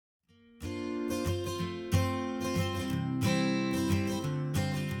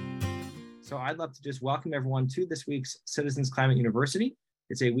So I'd love to just welcome everyone to this week's Citizens Climate University.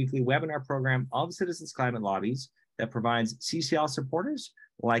 It's a weekly webinar program of Citizens Climate Lobbies that provides CCL supporters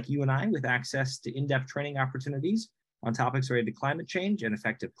like you and I with access to in-depth training opportunities on topics related to climate change and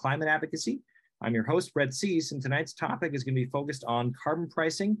effective climate advocacy. I'm your host, Brett Cease, and tonight's topic is going to be focused on carbon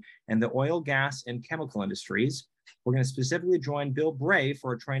pricing and the oil, gas, and chemical industries. We're going to specifically join Bill Bray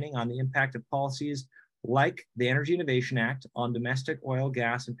for a training on the impact of policies like the Energy Innovation Act on domestic oil,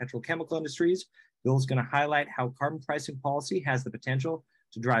 gas, and petrochemical industries. Bill's going to highlight how carbon pricing policy has the potential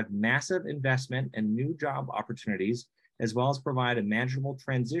to drive massive investment and new job opportunities, as well as provide a manageable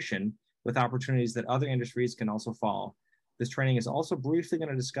transition with opportunities that other industries can also follow. This training is also briefly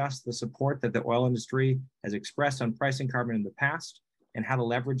going to discuss the support that the oil industry has expressed on pricing carbon in the past and how to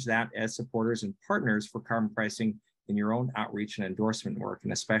leverage that as supporters and partners for carbon pricing in your own outreach and endorsement work.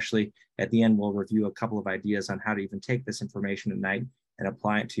 And especially at the end, we'll review a couple of ideas on how to even take this information tonight and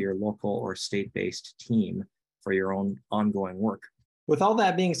apply it to your local or state-based team for your own ongoing work. With all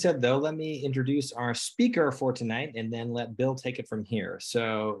that being said, though, let me introduce our speaker for tonight and then let Bill take it from here.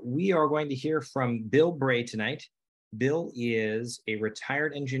 So we are going to hear from Bill Bray tonight. Bill is a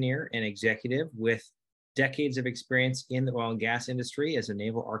retired engineer and executive with decades of experience in the oil and gas industry as a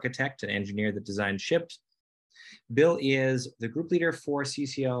naval architect and engineer that designed ships. Bill is the group leader for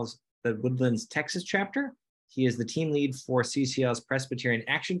CCL's the Woodlands, Texas chapter. He is the team lead for CCL's Presbyterian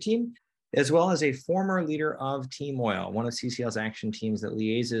Action Team, as well as a former leader of Team Oil, one of CCL's action teams that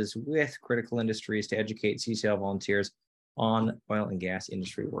liaises with critical industries to educate CCL volunteers on oil and gas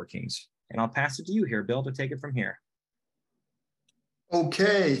industry workings. And I'll pass it to you here, Bill, to take it from here.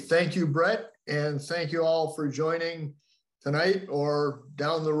 Okay, thank you, Brett, and thank you all for joining tonight or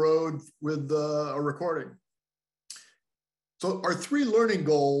down the road with a recording. So our three learning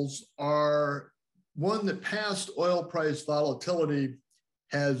goals are, one, that past oil price volatility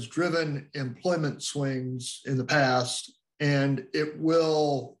has driven employment swings in the past, and it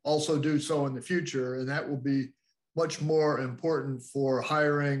will also do so in the future, and that will be much more important for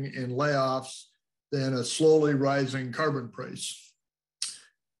hiring and layoffs than a slowly rising carbon price.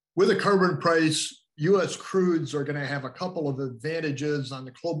 With a carbon price, U.S. crudes are going to have a couple of advantages on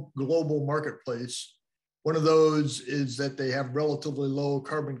the global marketplace. One of those is that they have relatively low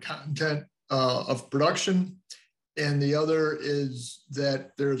carbon content of production. And the other is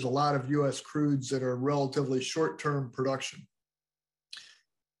that there's a lot of U.S. crudes that are relatively short-term production.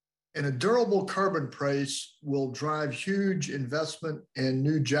 And a durable carbon price will drive huge investment and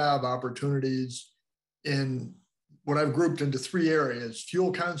new job opportunities in what I've grouped into three areas: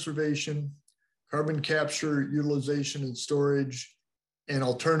 fuel conservation, carbon capture, utilization and storage, and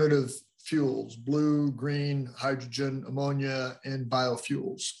alternative fuels: blue, green, hydrogen, ammonia, and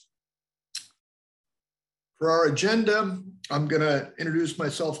biofuels. For our agenda, I'm going to introduce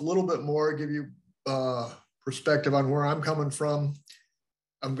myself a little bit more, give you perspective on where I'm coming from.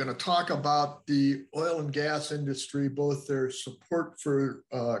 I'm going to talk about the oil and gas industry, both their support for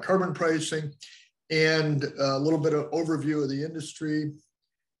carbon pricing and a little bit of overview of the industry.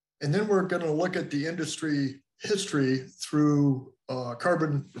 And then we're going to look at the industry history through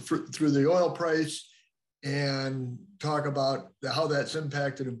through the oil price and talk about how that's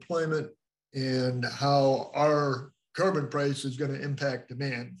impacted employment and how our carbon price is going to impact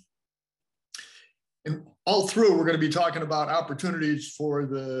demand. And all through, we're going to be talking about opportunities for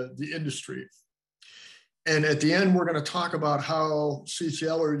the industry. And at the end, we're going to talk about how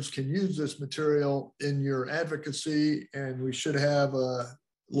CCLers can use this material in your advocacy, and we should have a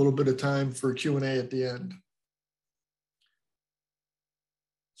little bit of time for Q&A at the end.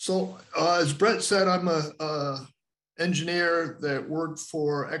 So as Brett said, I'm an engineer that worked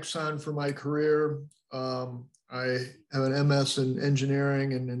for Exxon for my career. I have an MS in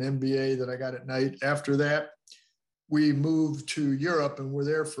engineering and an MBA that I got at night. After that, we moved to Europe and were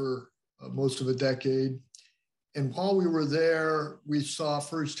there for most of a decade. And while we were there, we saw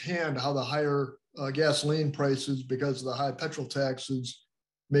firsthand how the higher gasoline prices, because of the high petrol taxes,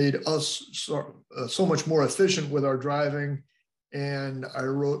 made us so much more efficient with our driving. And I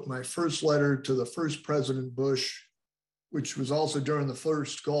wrote my first letter to the first President Bush, which was also during the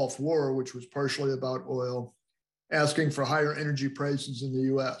first Gulf War, which was partially about oil, asking for higher energy prices in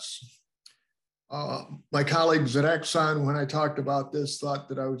the US. My colleagues at Exxon, when I talked about this, thought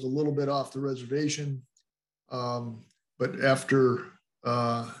that I was a little bit off the reservation. But after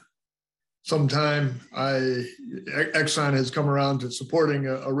some time, Exxon has come around to supporting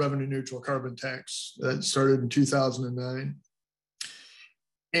a revenue neutral carbon tax that started in 2009.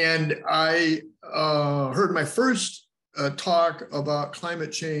 And I heard my first talk about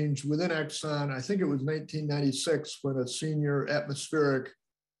climate change within Exxon. I think it was 1996 when a senior atmospheric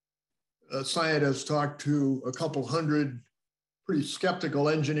scientists talked to a couple hundred pretty skeptical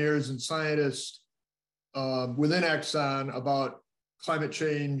engineers and scientists within Exxon about climate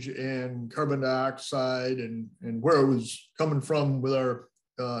change and carbon dioxide and where it was coming from with our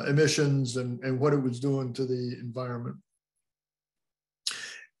emissions and what it was doing to the environment.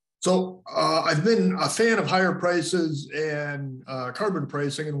 So I've been a fan of higher prices and carbon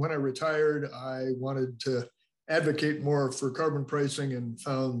pricing. And when I retired, I wanted to advocate more for carbon pricing and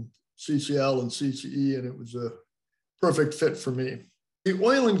found CCL and CCE, and it was a perfect fit for me. The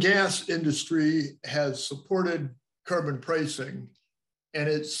oil and gas industry has supported carbon pricing, and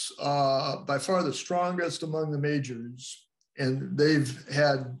it's by far the strongest among the majors. And they've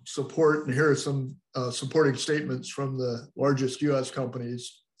had support, and here are some supporting statements from the largest US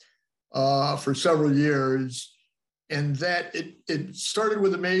companies for several years. And that it started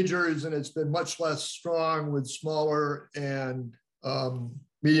with the majors, and it's been much less strong with smaller and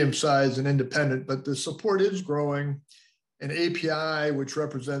medium-sized and independent, but the support is growing. And API, which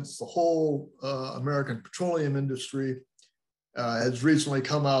represents the whole American petroleum industry, has recently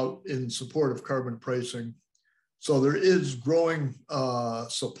come out in support of carbon pricing. So there is growing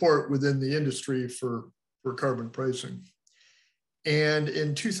support within the industry for carbon pricing. And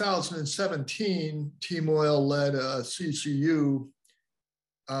in 2017, Team Oil led a CCU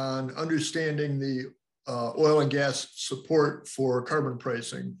on understanding the oil and gas support for carbon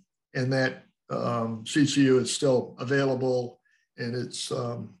pricing. And that CCU is still available, and it's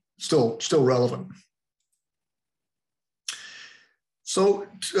still relevant. So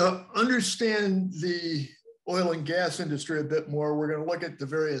to understand the oil and gas industry a bit more, we're going to look at the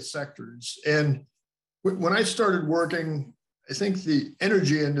various sectors. And when I started working, I think the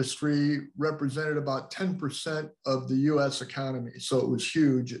energy industry represented about 10% of the US economy. So it was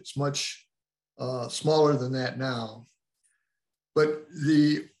huge. It's much smaller than that now. But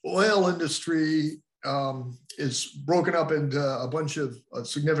the oil industry is broken up into a bunch of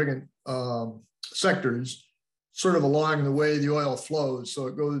significant sectors, sort of along the way the oil flows. So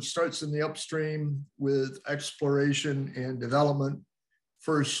it starts in the upstream with exploration and development,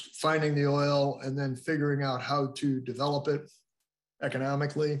 first finding the oil and then figuring out how to develop it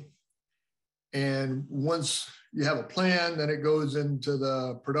economically. And once you have a plan, then it goes into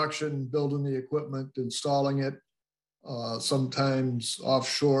the production, building the equipment, installing it, sometimes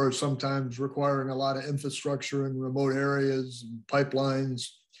offshore, sometimes requiring a lot of infrastructure in remote areas and pipelines,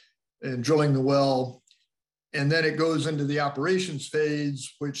 and drilling the well. And then it goes into the operations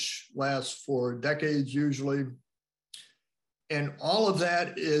phase, which lasts for decades usually. And all of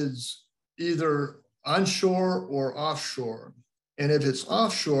that is either onshore or offshore. And if it's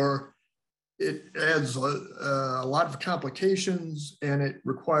offshore, it adds a lot of complications, and it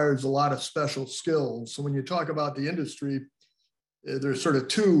requires a lot of special skills. So when you talk about the industry, there's sort of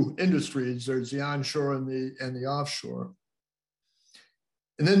two industries. There's the onshore and the offshore.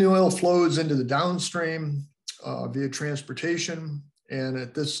 And then the oil flows into the downstream via transportation. And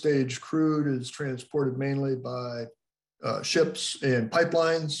at this stage, crude is transported mainly by ships and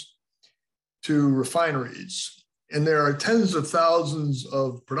pipelines to refineries. And there are tens of thousands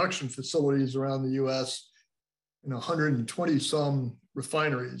of production facilities around the US and 120 some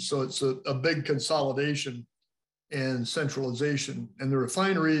refineries. So it's a big consolidation and centralization. And the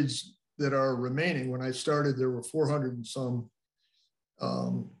refineries that are remaining, when I started, there were 400 and some.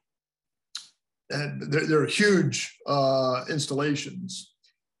 And they're huge installations.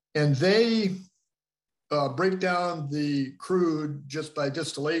 And they break down the crude just by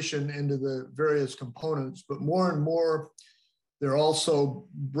distillation into the various components, but more and more, they're also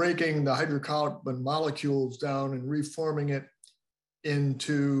breaking the hydrocarbon molecules down and reforming it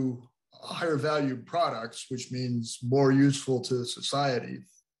into higher value products, which means more useful to society.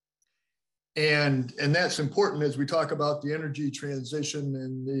 And that's important as we talk about the energy transition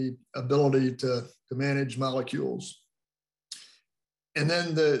and the ability to manage molecules. And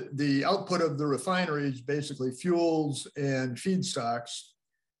then the output of the refineries, basically fuels and feedstocks,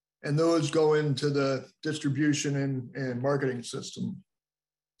 and those go into the distribution and marketing system.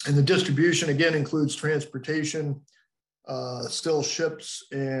 And the distribution, again, includes transportation, still ships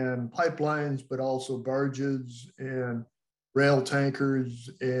and pipelines, but also barges and rail tankers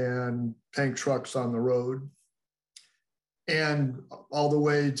and tank trucks on the road, and all the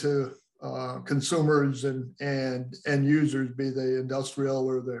way to consumers and end users, be they industrial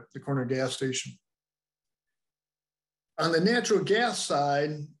or the corner gas station. On the natural gas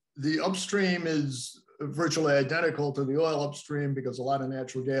side, the upstream is virtually identical to the oil upstream because a lot of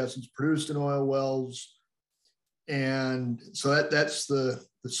natural gas is produced in oil wells. And so that's the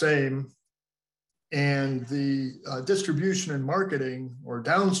same. And the distribution and marketing or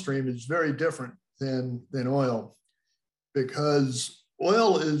downstream is very different than oil, because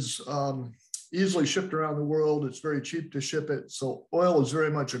oil is easily shipped around the world. It's very cheap to ship it. So oil is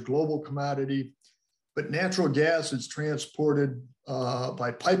very much a global commodity, but natural gas is transported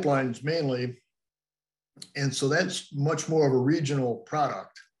by pipelines mainly. And so that's much more of a regional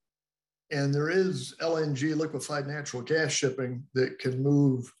product. And there is LNG, liquefied natural gas shipping, that can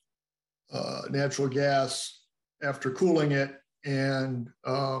move natural gas after cooling it, and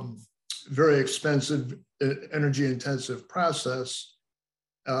very expensive, energy intensive process.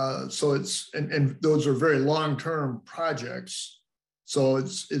 So it's, and those are very long-term projects. So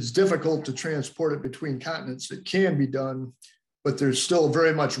it's difficult to transport it between continents. It can be done, but there's still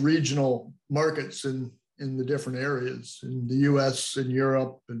very much regional markets in the different areas in the US and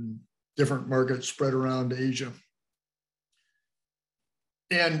Europe, and different markets spread around Asia.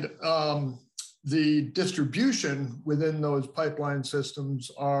 And the distribution within those pipeline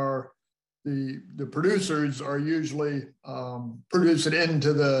systems are the producers are usually producing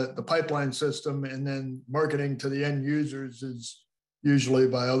into the pipeline system, and then marketing to the end users is usually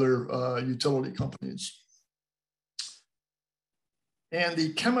by other utility companies. And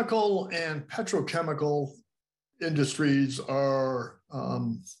the chemical and petrochemical industries are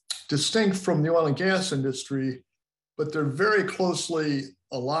distinct from the oil and gas industry, but they're very closely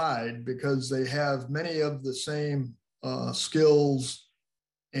allied because they have many of the same skills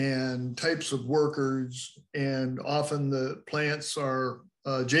and types of workers, and often the plants are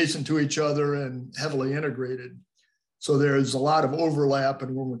adjacent to each other and heavily integrated. So there's a lot of overlap,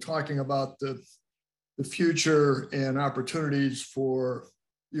 and when we're talking about the future and opportunities for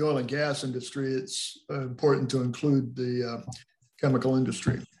the oil and gas industry, it's important to include the chemical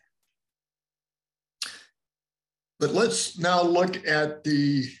industry. But let's now look at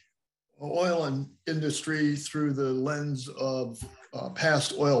the oil industry through the lens of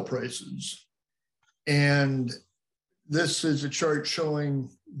past oil prices. And this is a chart showing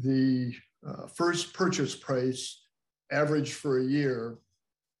the first purchase price average for a year,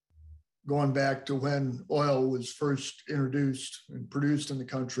 going back to when oil was first introduced and produced in the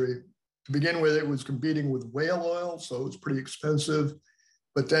country. To begin with, it was competing with whale oil, so it was pretty expensive.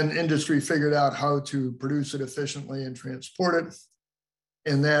 But then industry figured out how to produce it efficiently and transport it.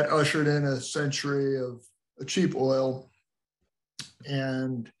 And that ushered in a century of cheap oil.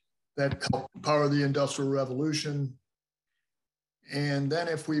 And that helped power the Industrial Revolution. And then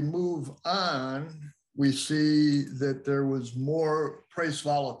if we move on, we see that there was more price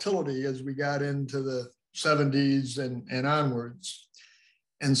volatility as we got into the 70s and onwards.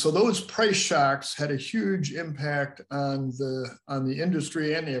 And so those price shocks had a huge impact on the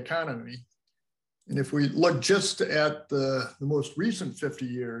industry and the economy. And if we look just at the most recent 50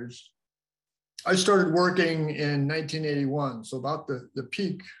 years, I started working in 1981, so about the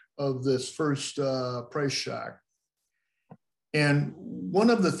peak of this first price shock. And one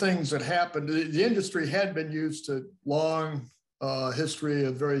of the things that happened, the industry had been used to long history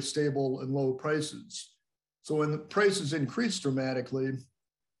of very stable and low prices. So when the prices increased dramatically,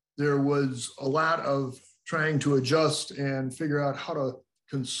 there was a lot of trying to adjust and figure out how to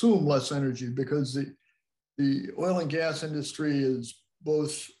consume less energy, because the oil and gas industry is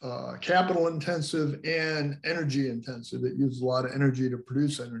both capital intensive and energy intensive. It uses a lot of energy to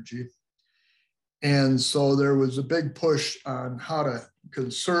produce energy. And so there was a big push on how to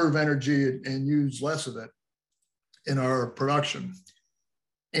conserve energy and use less of it in our production.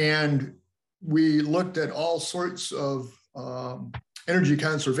 And we looked at all sorts of energy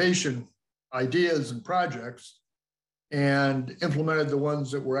conservation ideas and projects, and implemented the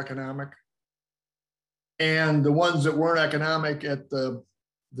ones that were economic. And the ones that weren't economic at the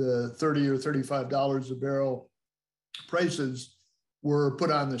 $30 or $35 a barrel prices were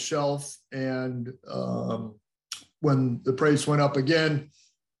put on the shelf. And when the price went up again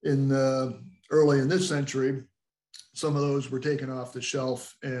early in this century, some of those were taken off the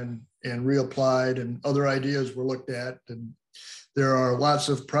shelf and reapplied, and other ideas were looked at. And there are lots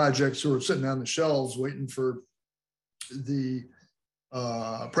of projects who are sitting on the shelves waiting for the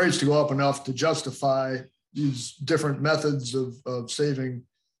price to go up enough to justify these different methods of saving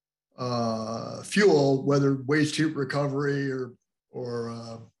fuel, whether waste heat recovery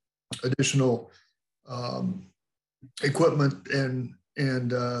or additional equipment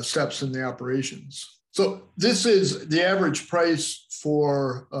and steps in the operations. So this is the average price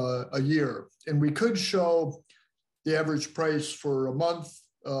for a year. And we could show the average price for a month,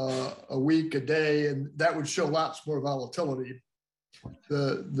 a week, a day, and that would show lots more volatility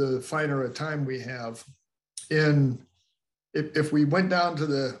the finer a time we have. If we went down to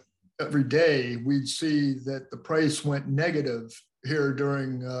the every day, we'd see that the price went negative here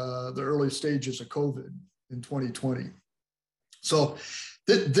during the early stages of COVID in 2020. So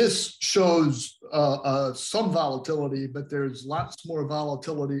this shows some volatility, but there's lots more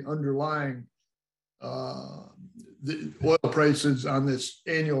volatility underlying the oil prices on this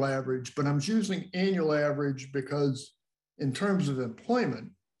annual average. But I'm using annual average because in terms of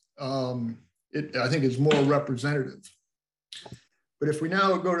employment, I think is more representative. But if we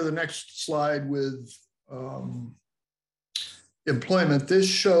now go to the next slide with employment, this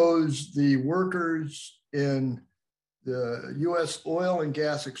shows the workers in the U.S. oil and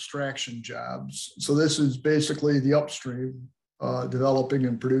gas extraction jobs. So this is basically the upstream developing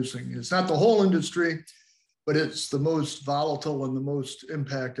and producing. It's not the whole industry, but it's the most volatile and the most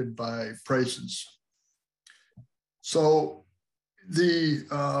impacted by prices. So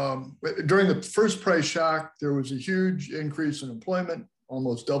during the first price shock, there was a huge increase in employment,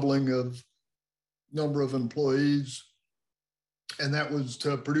 almost doubling of number of employees. And that was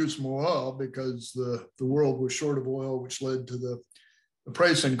to produce more oil because the world was short of oil, which led to the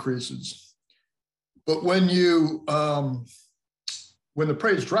price increases. But when the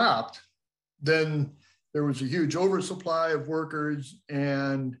price dropped, then there was a huge oversupply of workers,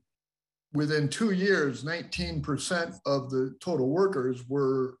 and within 2 years, 19% of the total workers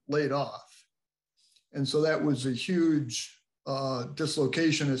were laid off. And so that was a huge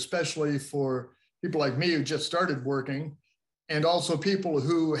dislocation, especially for people like me who just started working, and also people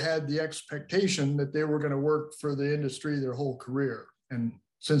who had the expectation that they were going to work for the industry their whole career. And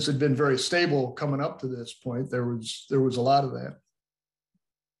since it'd been very stable coming up to this point, there was a lot of that.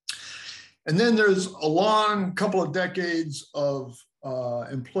 And then there's a long couple of decades of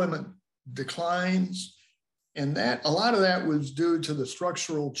employment declines. And a lot of that was due to the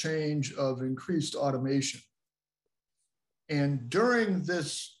structural change of increased automation. And during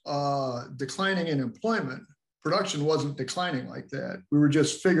this declining in employment, production wasn't declining like that. We were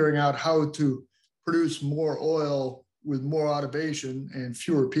just figuring out how to produce more oil with more automation and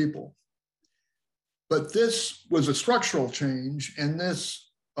fewer people. But this was a structural change, and this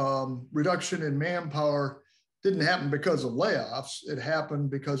reduction in manpower didn't happen because of layoffs. It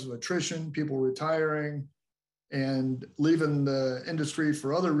happened because of attrition, people retiring and leaving the industry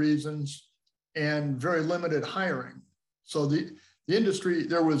for other reasons, and very limited hiring. So the industry,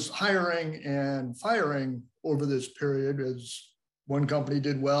 there was hiring and firing over this period as one company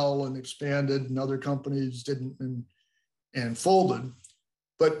did well and expanded and other companies didn't and folded.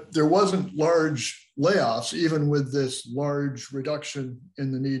 But there wasn't large layoffs, even with this large reduction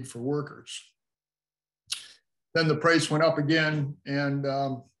in the need for workers. Then the price went up again, and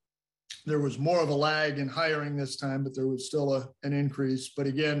there was more of a lag in hiring this time, but there was still an increase. But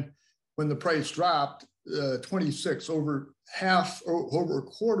again, when the price dropped, 26, over a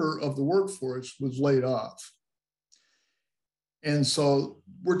quarter of the workforce was laid off. And so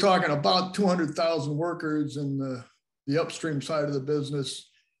we're talking about 200,000 workers in the upstream side of the business.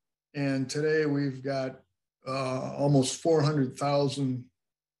 And today we've got almost 400,000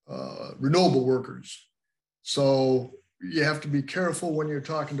 renewable workers. So you have to be careful when you're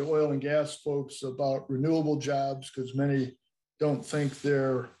talking to oil and gas folks about renewable jobs, because many don't think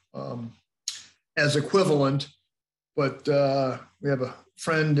they're as equivalent. But we have a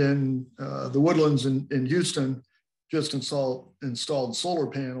friend in the Woodlands in Houston just installed solar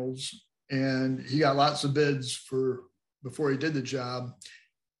panels, and he got lots of bids before he did the job.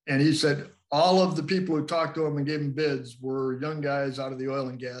 And he said all of the people who talked to him and gave him bids were young guys out of the oil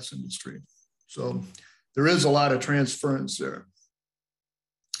and gas industry. So there is a lot of transference there.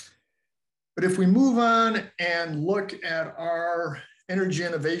 But if we move on and look at our Energy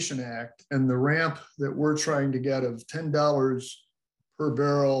Innovation Act and the ramp that we're trying to get of $10 per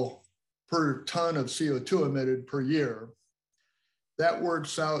barrel per ton of CO2 emitted per year, that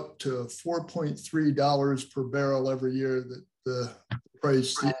works out to $4.3 per barrel every year that the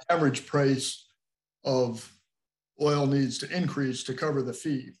average price of oil needs to increase to cover the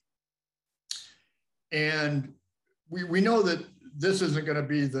fee. And we know that this isn't going to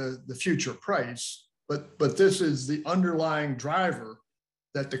be the future price, but this is the underlying driver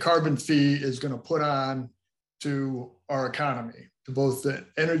that the carbon fee is going to put on to our economy, to both the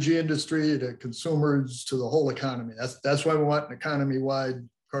energy industry, to consumers, to the whole economy. That's why we want an economy-wide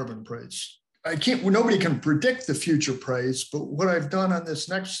carbon price. Nobody can predict the future price, but what I've done on this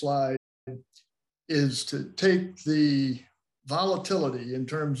next slide is to take the volatility in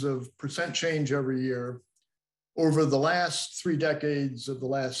terms of percent change every year over the last 3 decades of the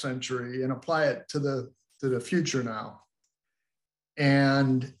last century and apply it to the future now.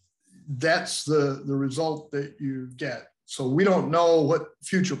 And that's the result that you get. So we don't know what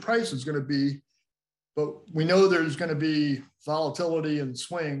future price is going to be, but we know there's going to be volatility and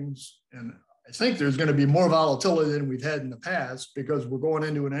swings. And I think there's going to be more volatility than we've had in the past because we're going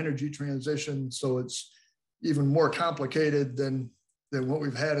into an energy transition. So it's even more complicated than what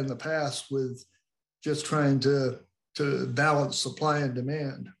we've had in the past with just trying to balance supply and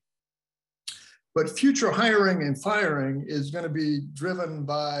demand. But future hiring and firing is going to be driven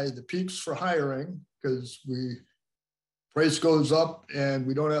by the peaks for hiring because price goes up and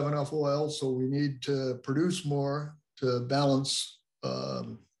we don't have enough oil, so we need to produce more to balance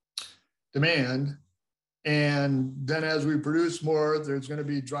demand. And then as we produce more, there's going to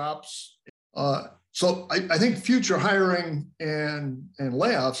be drops. So I think future hiring and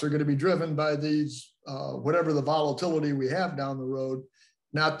layoffs are going to be driven by these, whatever the volatility we have down the road,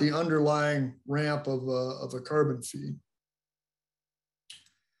 not the underlying ramp of a carbon fee.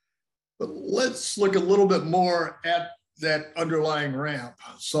 But let's look a little bit more at that underlying ramp.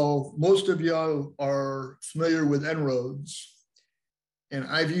 So most of you are familiar with En-ROADS, and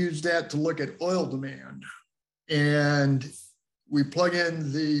I've used that to look at oil demand. And we plug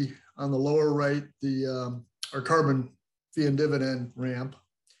in on the lower right, our carbon fee and dividend ramp.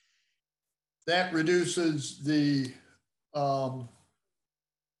 That reduces the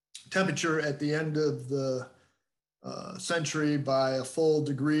temperature at the end of the century by a full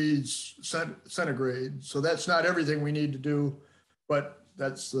degrees centigrade. So that's not everything we need to do, but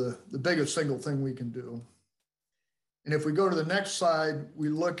that's the biggest single thing we can do. And if we go to the next slide, we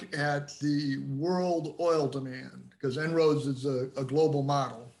look at the world oil demand, because En-ROADS is a global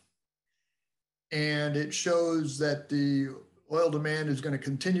model. And it shows that the oil demand is going to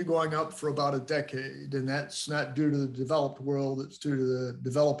continue going up for about a decade. And that's not due to the developed world, it's due to the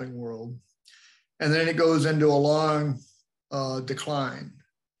developing world. And then it goes into a long decline.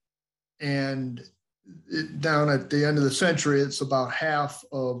 And down at the end of the century, it's about half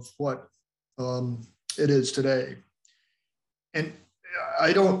of what it is today. And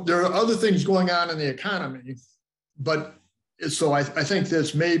there are other things going on in the economy, but so I think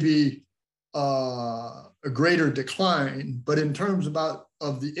this may be a greater decline, but in terms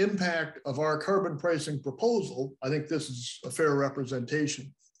of the impact of our carbon pricing proposal, I think this is a fair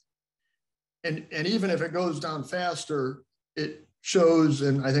representation. And even if it goes down faster, it shows,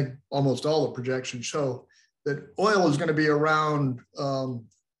 and I think almost all the projections show, that oil is going to be around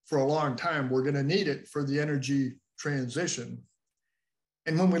for a long time. We're going to need it for the energy transition.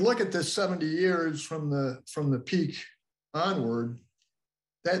 And when we look at this 70 years from the peak onward,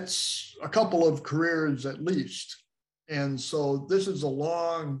 that's a couple of careers at least. And so this is a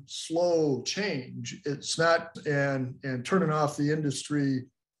long, slow change. It's not and turning off the industry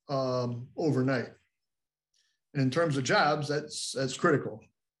overnight. And in terms of jobs, that's critical.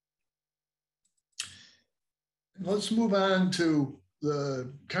 Let's move on to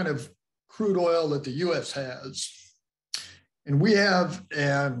the kind of crude oil that the US has. And we have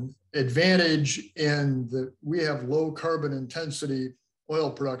an advantage in that we have low carbon intensity oil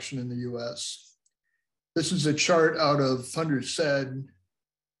production in the US. This is a chart out of Thunder Said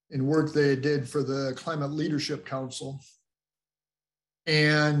in work they did for the Climate Leadership Council.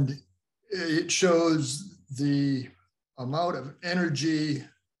 And it shows the amount of energy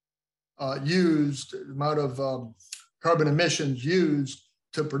used, amount of carbon emissions used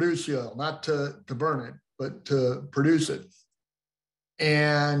to produce the oil, not to burn it, but to produce it.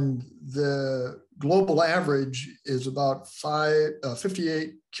 And the global average is about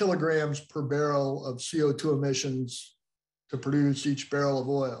 58 kilograms per barrel of CO2 emissions to produce each barrel of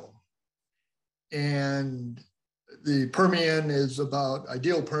oil. And the Permian is about,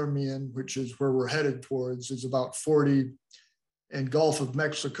 ideal Permian, which is where we're headed towards, is about 40, and Gulf of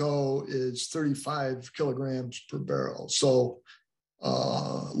Mexico is 35 kilograms per barrel. So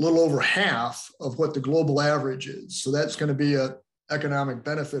a little over half of what the global average is. So that's going to be an economic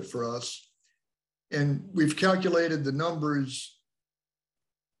benefit for us. And we've calculated the numbers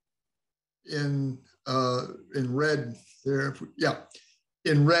in red there. Yeah,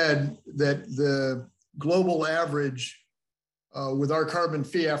 in red, that the global average with our carbon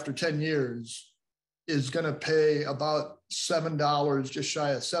fee after 10 years is going to pay about $7, just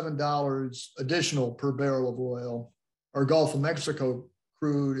shy of $7 additional per barrel of oil. Our Gulf of Mexico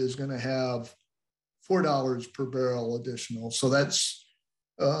crude is going to have $4 per barrel additional. So that's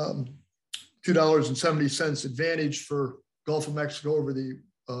 $2.70 advantage for Gulf of Mexico over the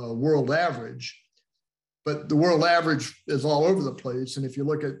world average. But the world average is all over the place. And if you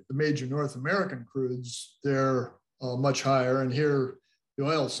look at the major North American crudes, they're much higher. And here, the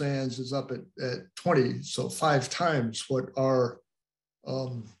oil sands is up at 20, so 5 times what our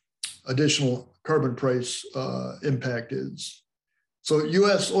additional carbon price impact is. So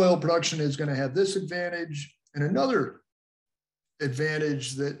US oil production is going to have this advantage. And another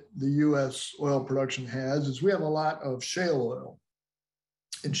advantage that the US oil production has is we have a lot of shale oil.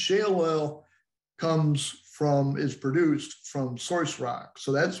 And shale oil is produced from source rock.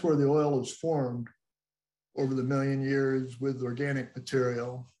 So that's where the oil is formed over the million years with organic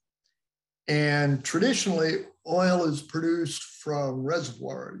material. And traditionally, oil is produced from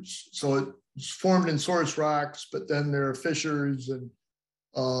reservoirs. So it's formed in source rocks, but then there are fissures and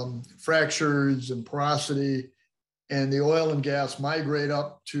fractures and porosity, and the oil and gas migrate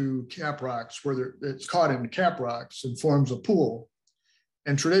up to cap rocks where it's caught in cap rocks and forms a pool.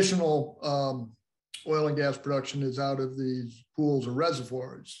 And traditional oil and gas production is out of these pools or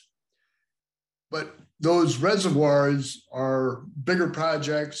reservoirs. But those reservoirs are bigger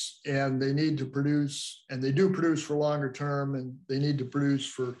projects, and they need to produce, and they do produce for longer term, and they need to produce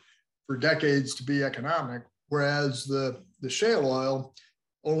for decades to be economic, whereas the shale oil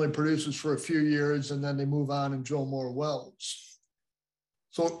only produces for a few years, and then they move on and drill more wells.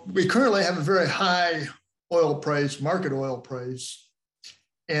 So we currently have a very high oil price, market oil price,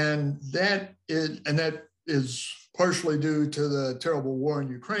 and that is partially due to the terrible war in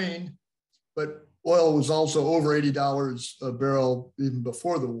Ukraine, but oil was also over $80 a barrel even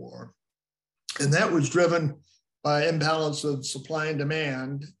before the war. And that was driven by imbalance of supply and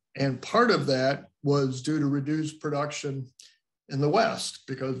demand. And part of that was due to reduced production in the West,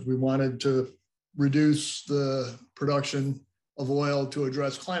 because we wanted to reduce the production of oil to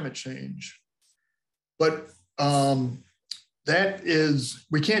address climate change. But we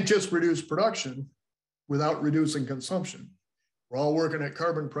can't just reduce production without reducing consumption. We're all working at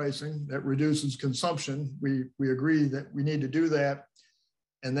carbon pricing that reduces consumption. We agree that we need to do that,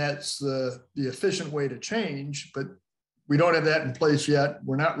 and that's the efficient way to change, but we don't have that in place yet.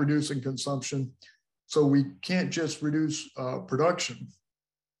 We're not reducing consumption, so we can't just reduce production.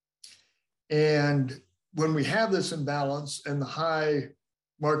 And when we have this imbalance and the high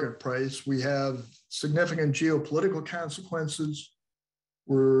market price, we have significant geopolitical consequences.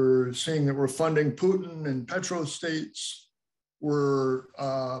 We're seeing that we're funding Putin and petrostates. We're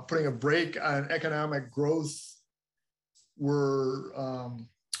putting a brake on economic growth. We're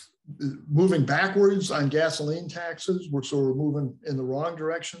moving backwards on gasoline taxes. So we're moving in the wrong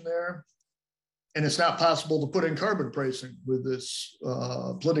direction there. And it's not possible to put in carbon pricing with this,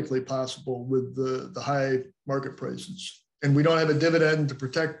 politically possible with the high market prices. And we don't have a dividend to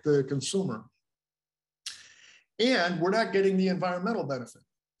protect the consumer. And we're not getting the environmental benefit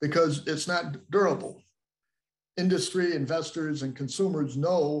because it's not durable. Industry, investors, and consumers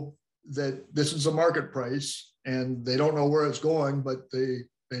know that this is a market price, and they don't know where it's going, but they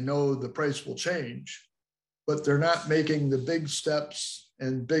know the price will change. But they're not making the big steps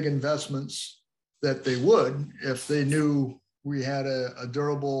and big investments that they would if they knew we had a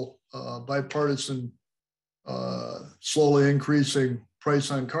durable, bipartisan, slowly increasing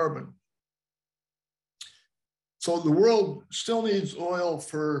price on carbon. So the world still needs oil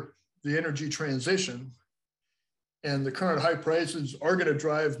for the energy transition, and the current high prices are going to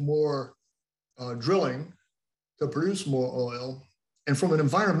drive more drilling to produce more oil. And from an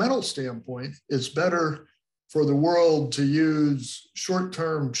environmental standpoint, it's better for the world to use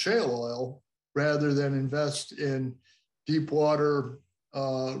short-term shale oil rather than invest in deep water,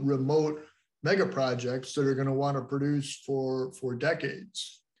 remote mega projects that are going to want to produce for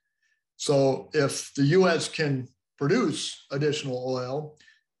decades. So if the US can produce additional oil,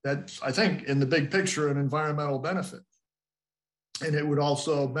 that's, I think, in the big picture, an environmental benefit. And it would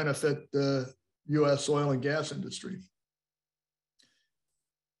also benefit the US oil and gas industry. If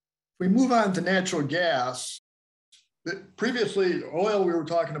we move on to natural gas, previously oil we were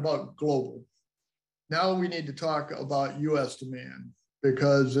talking about global. Now we need to talk about US demand,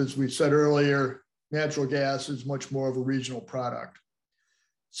 because as we said earlier, natural gas is much more of a regional product.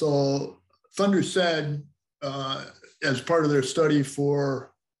 So Thunder said, as part of their study for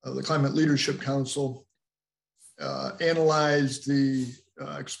the Climate Leadership Council, analyzed the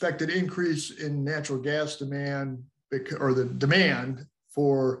expected increase in natural gas demand, or the demand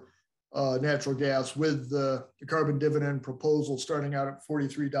for natural gas, with the carbon dividend proposal starting out at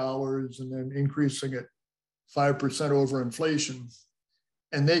 $43 and then increasing at 5% over inflation.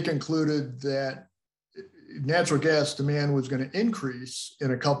 And they concluded that natural gas demand was going to increase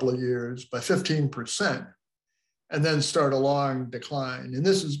in a couple of years by 15% and then start a long decline. And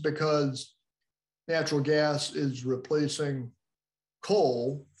this is because natural gas is replacing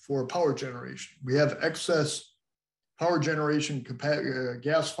coal for power generation. We have excess power generation,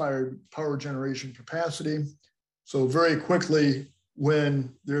 gas-fired power generation capacity. So very quickly,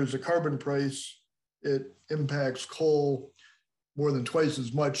 when there's a carbon price, it impacts coal more than twice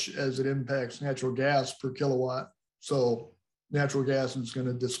as much as it impacts natural gas per kilowatt. So natural gas is going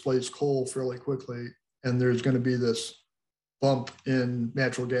to displace coal fairly quickly, and there's going to be this bump in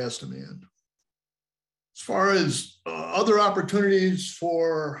natural gas demand. As far as other opportunities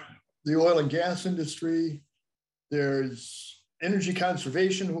for the oil and gas industry, there's energy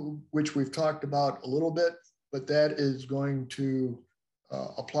conservation, which we've talked about a little bit, but that is going to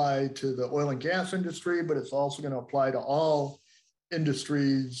apply to the oil and gas industry, but it's also going to apply to all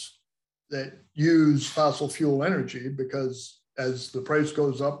industries that use fossil fuel energy, because as the price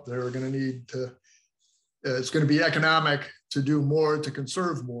goes up, they're going to need to, it's going to be economic to do more, to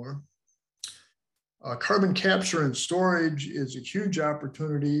conserve more. Carbon capture and storage is a huge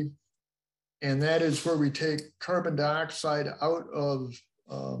opportunity, and that is where we take carbon dioxide out of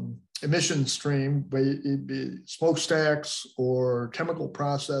emission stream, by it be smokestacks or chemical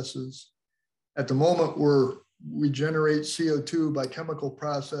processes. At the moment, we generate CO2 by chemical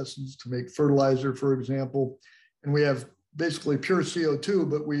processes to make fertilizer, for example, and we have basically pure CO2,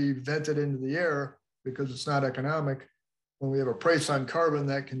 but we vent it into the air because it's not economic. When we have a price on carbon,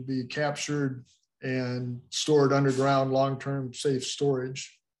 that can be captured and stored underground, long-term safe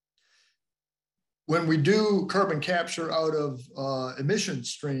storage. When we do carbon capture out of emission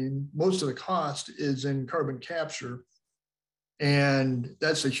stream, most of the cost is in carbon capture. And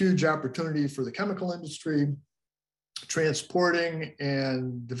that's a huge opportunity for the chemical industry, transporting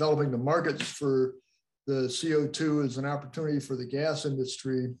and developing the markets for the CO2 is an opportunity for the gas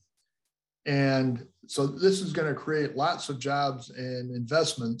industry. And so this is going to create lots of jobs and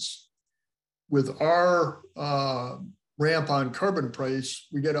investments. With our ramp on carbon price,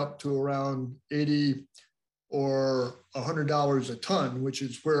 we get up to around $80 or $100 a ton, which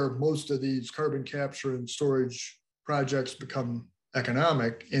is where most of these carbon capture and storage projects become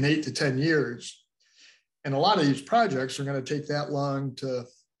economic in 8 to 10 years. And a lot of these projects are going to take that long to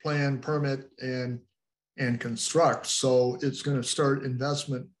plan, permit, and construct. So it's going to start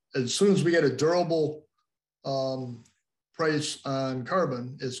investment. As soon as we get a durable price on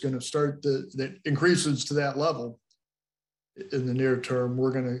carbon, it's going to start that increases to that level. In the near term,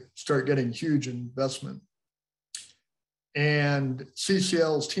 we're going to start getting huge investment. And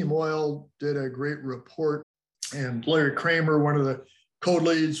CCL's Team Oil did a great report, and Larry Kramer, one of the code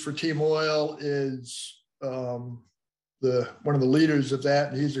leads for Team Oil, is one of the leaders of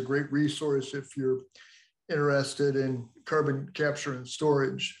that, and he's a great resource if you're interested in carbon capture and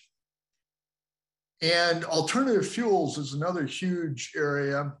storage. And alternative fuels is another huge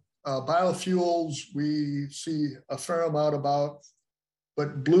area. Biofuels, we see a fair amount about,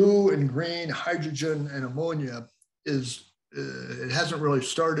 but blue and green hydrogen and ammonia it hasn't really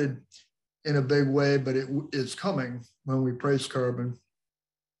started in a big way, but it is coming when we price carbon.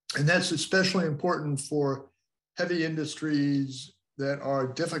 And that's especially important for heavy industries that are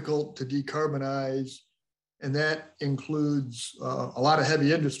difficult to decarbonize. And that includes a lot of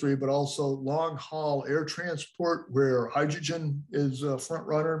heavy industry, but also long haul air transport, where hydrogen is a front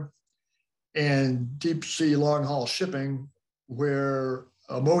runner, and deep sea long haul shipping, where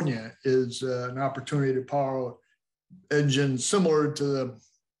ammonia is an opportunity to power engines similar to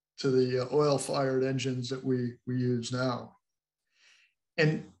the oil fired engines that we use now.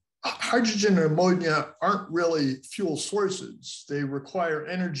 And hydrogen and ammonia aren't really fuel sources. They require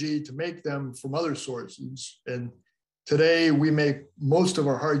energy to make them from other sources. And today we make most of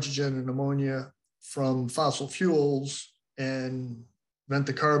our hydrogen and ammonia from fossil fuels and vent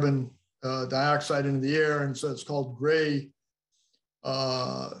the carbon dioxide into the air. And so it's called gray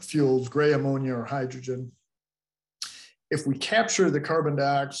fuels, gray ammonia or hydrogen. If we capture the carbon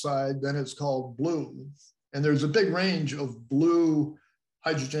dioxide, then it's called blue. And there's a big range of blue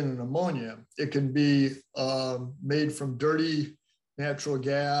hydrogen and ammonia. It can be made from dirty natural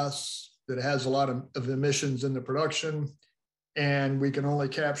gas that has a lot of emissions in the production, and we can only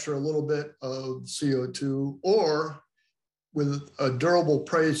capture a little bit of CO2, or with a durable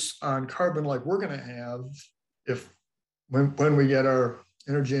price on carbon like we're going to have when we get our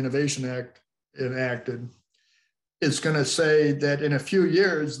Energy Innovation Act enacted, it's going to say that in a few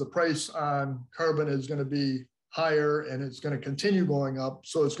years, the price on carbon is going to be higher and it's going to continue going up.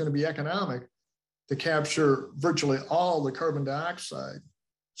 So it's going to be economic to capture virtually all the carbon dioxide.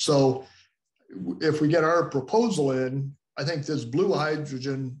 So if we get our proposal in, I think this blue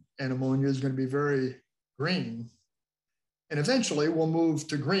hydrogen and ammonia is going to be very green. And eventually we'll move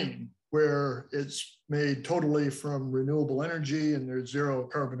to green, where it's made totally from renewable energy and there's zero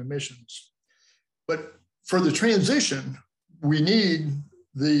carbon emissions. But for the transition, we need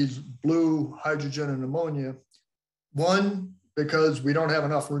these blue hydrogen and ammonia. One, because we don't have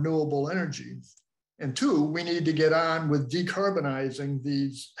enough renewable energy. And two, we need to get on with decarbonizing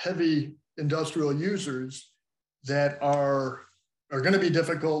these heavy industrial users that are going to be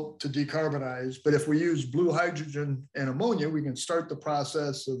difficult to decarbonize. But if we use blue hydrogen and ammonia, we can start the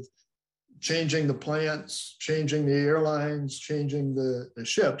process of changing the plants, changing the airlines, changing the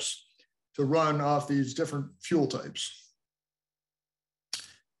ships to run off these different fuel types.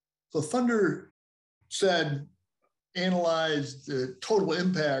 So Thunder analyzed the total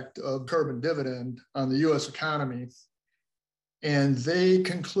impact of carbon dividend on the US economy. And they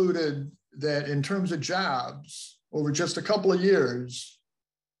concluded that in terms of jobs, over just a couple of years,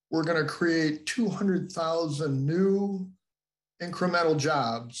 we're going to create 200,000 new incremental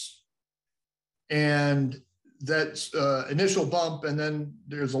jobs. And that's initial bump, and then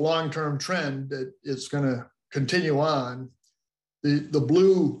there's a long-term trend that it's going to continue on. The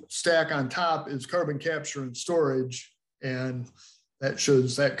blue stack on top is carbon capture and storage, and that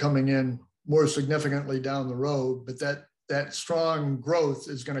shows that coming in more significantly down the road, but that strong growth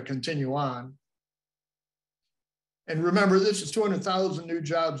is going to continue on. And remember, this is 200,000 new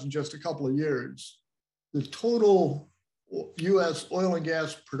jobs in just a couple of years. The total US oil and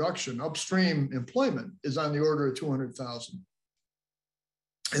gas production, upstream employment, is on the order of 200,000.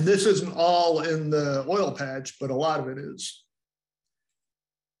 And this isn't all in the oil patch, but a lot of it is.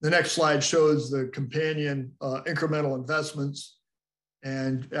 The next slide shows the companion incremental investments.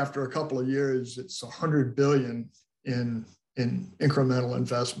 And after a couple of years, it's 100 billion in incremental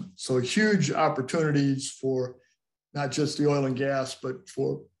investment. So huge opportunities for not just the oil and gas, but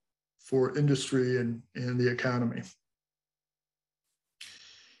for industry and the economy.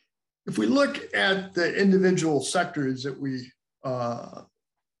 If we look at the individual sectors that we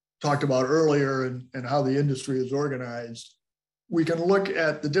talked about earlier and how the industry is organized, we can look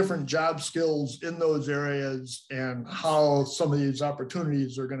at the different job skills in those areas and how some of these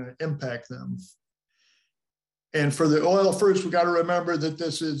opportunities are going to impact them. And for the oil first, we got to remember that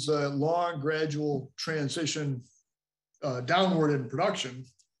this is a long, gradual transition downward in production,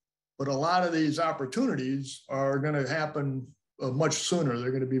 but a lot of these opportunities are going to happen much sooner. They're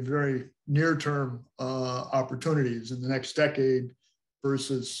going to be very near-term opportunities in the next decade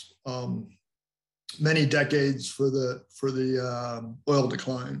versus many decades for the oil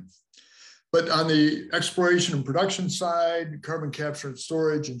decline. But on the exploration and production side, carbon capture and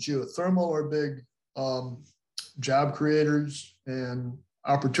storage and geothermal are big job creators and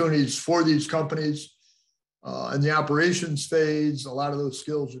opportunities for these companies. In the operations phase, a lot of those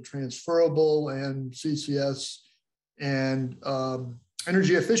skills are transferable, and CCS and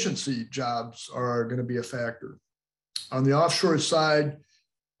energy efficiency jobs are going to be a factor. On the offshore side,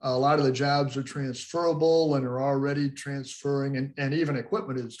 a lot of the jobs are transferable and are already transferring, and even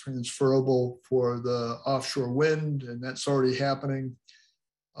equipment is transferable for the offshore wind, and that's already happening.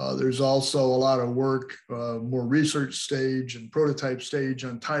 There's also a lot of work, more research stage and prototype stage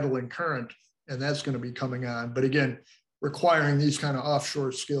on tidal and current, and that's going to be coming on. But again, requiring these kind of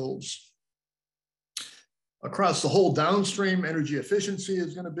offshore skills. Across the whole downstream, energy efficiency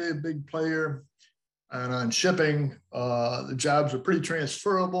is going to be a big player. And on shipping, the jobs are pretty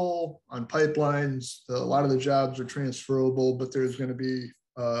transferable. On pipelines, a lot of the jobs are transferable, but there's going to be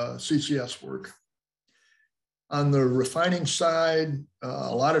CCS work. On the refining side,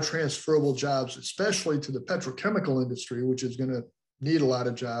 a lot of transferable jobs, especially to the petrochemical industry, which is going to need a lot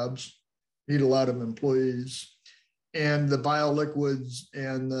of jobs, need a lot of employees, and the bioliquids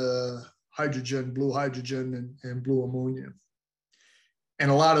and the hydrogen, blue hydrogen, and blue ammonia.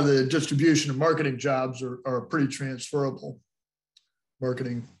 And a lot of the distribution and marketing jobs are pretty transferable.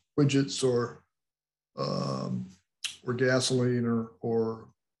 Marketing widgets or gasoline or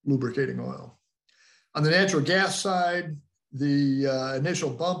lubricating oil. On the natural gas side, the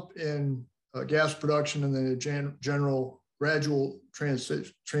initial bump in gas production and then a general gradual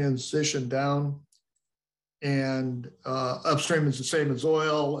transition down. And upstream is the same as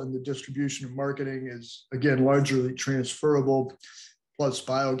oil, and the distribution and marketing is, again, largely transferable, plus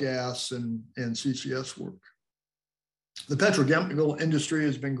biogas and CCS work. The petrochemical industry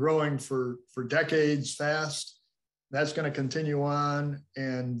has been growing for decades fast. That's going to continue on,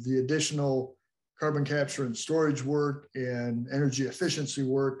 and the additional carbon capture and storage work and energy efficiency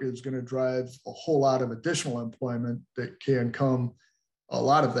work is going to drive a whole lot of additional employment that can come, a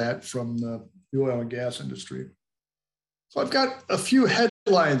lot of that from the oil and gas industry. So I've got a few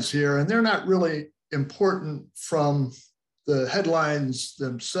headlines here, and they're not really important from the headlines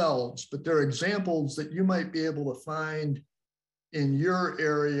themselves, but they're examples that you might be able to find in your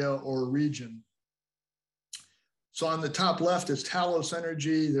area or region. So on the top left is Talos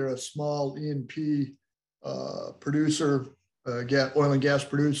Energy. They're a small E&P producer oil and gas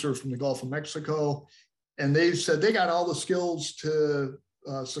producer from the Gulf of Mexico. And they said they got all the skills to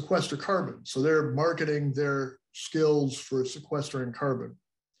sequester carbon. So they're marketing their skills for sequestering carbon.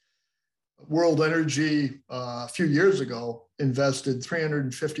 World Energy, a few years ago, invested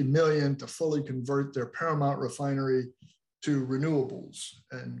 $350 million to fully convert their Paramount refinery to renewables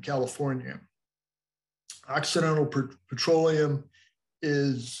in California. Occidental Petroleum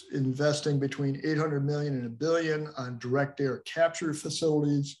is investing between $800 million and $1 billion on direct air capture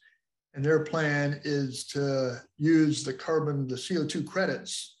facilities. And their plan is to use the CO2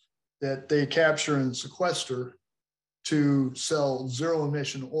 credits that they capture and sequester to sell zero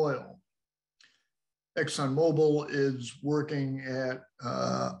emission oil. ExxonMobil is working at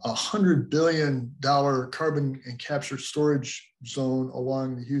 $100 billion carbon and capture storage zone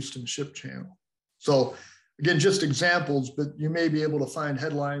along the Houston Ship Channel. So again, just examples, but you may be able to find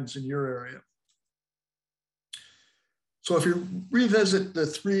headlines in your area. So if you revisit the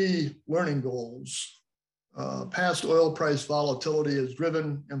 3 learning goals, past oil price volatility has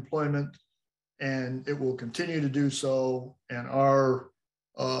driven employment, and it will continue to do so, and our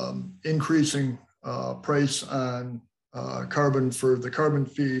increasing price on carbon for the carbon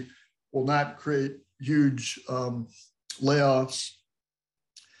fee will not create huge layoffs.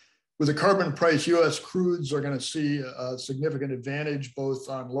 With the carbon price, US crudes are going to see a significant advantage both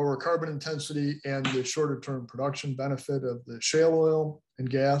on lower carbon intensity and the shorter term production benefit of the shale oil and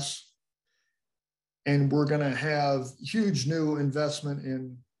gas. And we're going to have huge new investment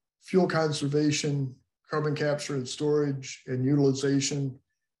in fuel conservation, carbon capture and storage and utilization,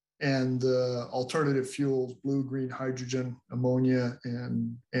 and alternative fuels, blue, green hydrogen, ammonia,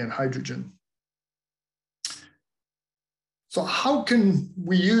 and hydrogen. So how can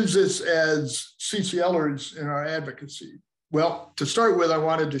we use this as CCLers in our advocacy? Well, to start with, I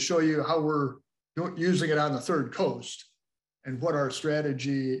wanted to show you how we're using it on the Third Coast and what our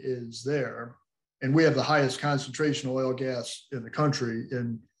strategy is there. And we have the highest concentration of oil gas in the country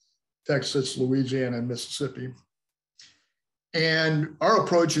in Texas, Louisiana, and Mississippi. And our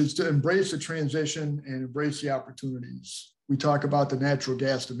approach is to embrace the transition and embrace the opportunities. We talk about the natural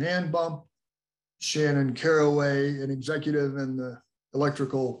gas demand bump. Shannon Caraway, an executive in the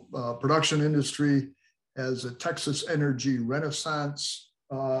electrical production industry, has a Texas Energy Renaissance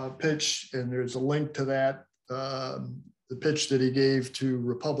pitch, and there's a link to that, the pitch that he gave to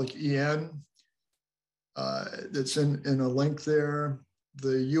Republic EN. That's in a link there.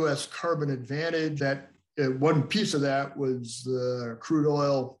 The US carbon advantage, that one piece of that was the crude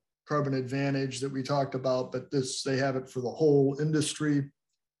oil carbon advantage that we talked about, but they have it for the whole industry.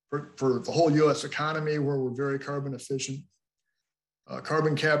 For the whole US economy, where we're very carbon efficient.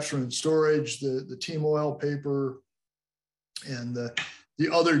 Carbon capture and storage, the Team Oil paper, and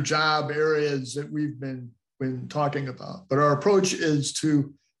the other job areas that we've been talking about. But our approach is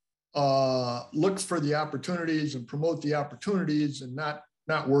to look for the opportunities and promote the opportunities, and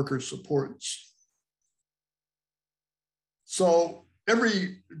not worker supports. So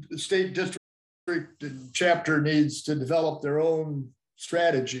every state district and chapter needs to develop their own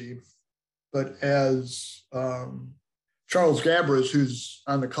strategy, but as Charles Gabris, who's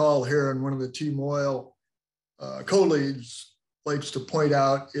on the call here and one of the Team Oil co-leads, likes to point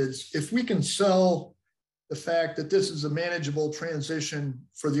out, is if we can sell the fact that this is a manageable transition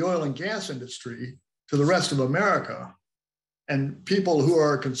for the oil and gas industry to the rest of America, and people who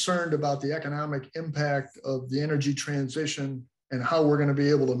are concerned about the economic impact of the energy transition and how we're going to be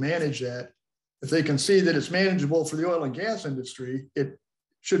able to manage that, if they can see that it's manageable for the oil and gas industry, it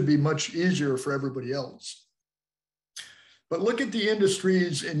should be much easier for everybody else. But look at the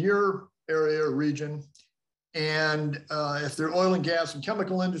industries in your area or region, and if they're oil and gas and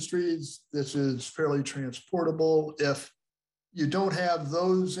chemical industries, this is fairly transportable. If you don't have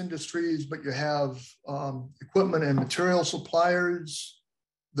those industries, but you have equipment and material suppliers,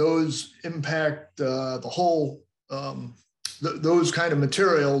 those impact the whole, those kind of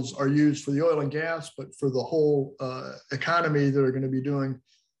materials are used for the oil and gas, but for the whole economy, they're going to be doing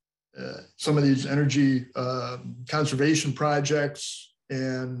some of these energy conservation projects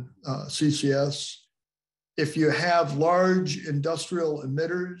and CCS. If you have large industrial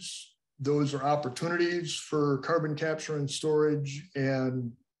emitters, those are opportunities for carbon capture and storage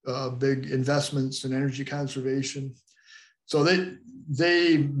and big investments in energy conservation. So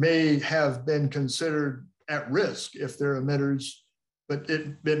they may have been considered at risk if they're emitters, but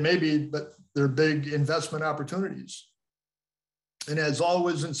it may be, but they're big investment opportunities. And as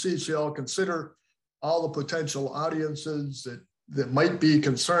always in CCL, consider all the potential audiences that might be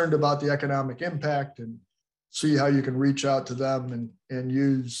concerned about the economic impact, and see how you can reach out to them and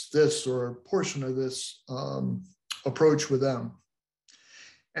use this or a portion of this approach with them.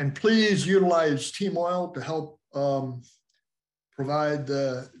 And please utilize Team Oil to help provide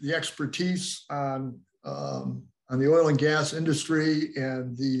the expertise on the oil and gas industry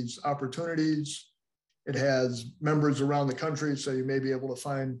and these opportunities. It has members around the country, so you may be able to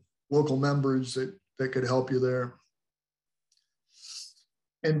find local members that could help you there.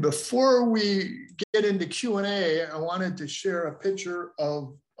 And before we get into Q&A, I wanted to share a picture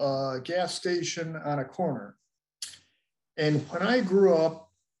of a gas station on a corner. And when I grew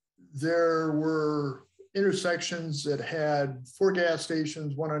up, there were intersections that had 4 gas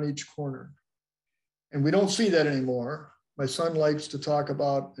stations, 1 on each corner. And we don't see that anymore. My son likes to talk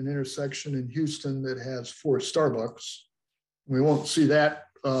about an intersection in Houston that has 4 Starbucks. We won't see that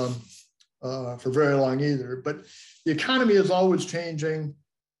for very long either. But the economy is always changing.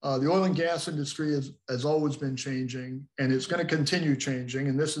 The oil and gas industry has always been changing, and it's going to continue changing.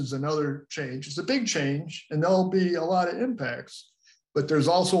 And this is another change. It's a big change, and there'll be a lot of impacts. But there's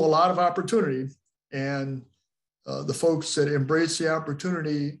also a lot of opportunity. And the folks that embrace the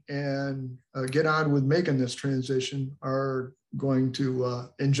opportunity and get on with making this transition are going to,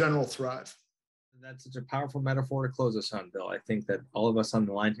 in general, thrive. That's such a powerful metaphor to close us on, Bill. I think that all of us on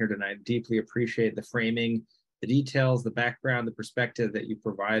the line here tonight deeply appreciate the framing, the details, the background, the perspective that you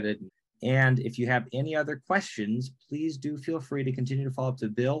provided. And if you have any other questions, please do feel free to continue to follow up to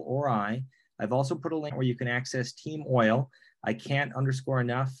Bill or I. I've also put a link where you can access Team Oil. I can't underscore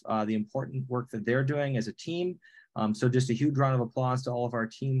enough the important work that they're doing as a team. So just a huge round of applause to all of our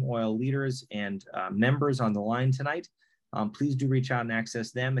Team Oil leaders and members on the line tonight. Please do reach out and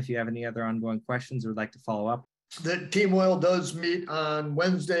access them if you have any other ongoing questions or would like to follow up. The Team Oil does meet on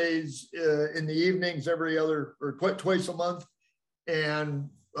Wednesdays in the evenings every other or twice a month, and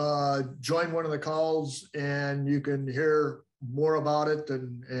join one of the calls and you can hear more about it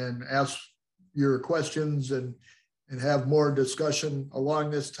and ask your questions and have more discussion along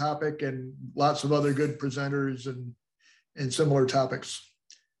this topic and lots of other good presenters and similar topics.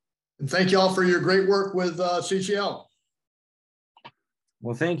 And thank you all for your great work with CCL.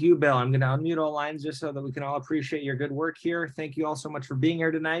 Well, thank you, Bill. I'm going to unmute all lines just so that we can all appreciate your good work here. Thank you all so much for being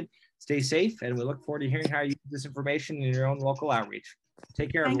here tonight. Stay safe, and we look forward to hearing how you use this information in your own local outreach.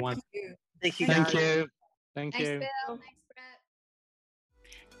 Take care, everyone. Thank you. Thank you. Thank Thanks, you. Bill. Thanks, Brett.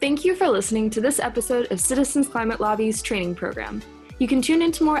 Thank you for listening to this episode of Citizens Climate Lobby's training program. You can tune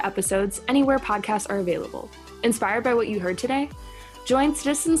into more episodes anywhere podcasts are available. Inspired by what you heard today? Join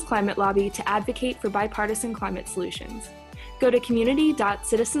Citizens Climate Lobby to advocate for bipartisan climate solutions. Go to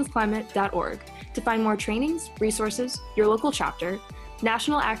community.citizensclimate.org to find more trainings, resources, your local chapter,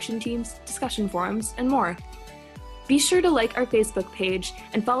 national action teams, discussion forums, and more. Be sure to like our Facebook page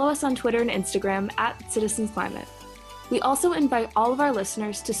and follow us on Twitter and Instagram @CitizensClimate. We also invite all of our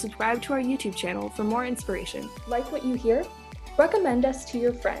listeners to subscribe to our YouTube channel for more inspiration. Like what you hear? Recommend us to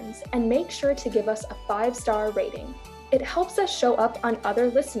your friends and make sure to give us a 5-star rating. It helps us show up on other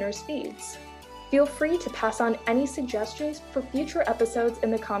listeners' feeds. Feel free to pass on any suggestions for future episodes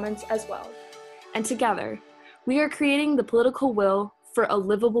in the comments as well. And together, we are creating the political will for a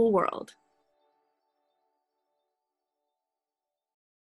livable world.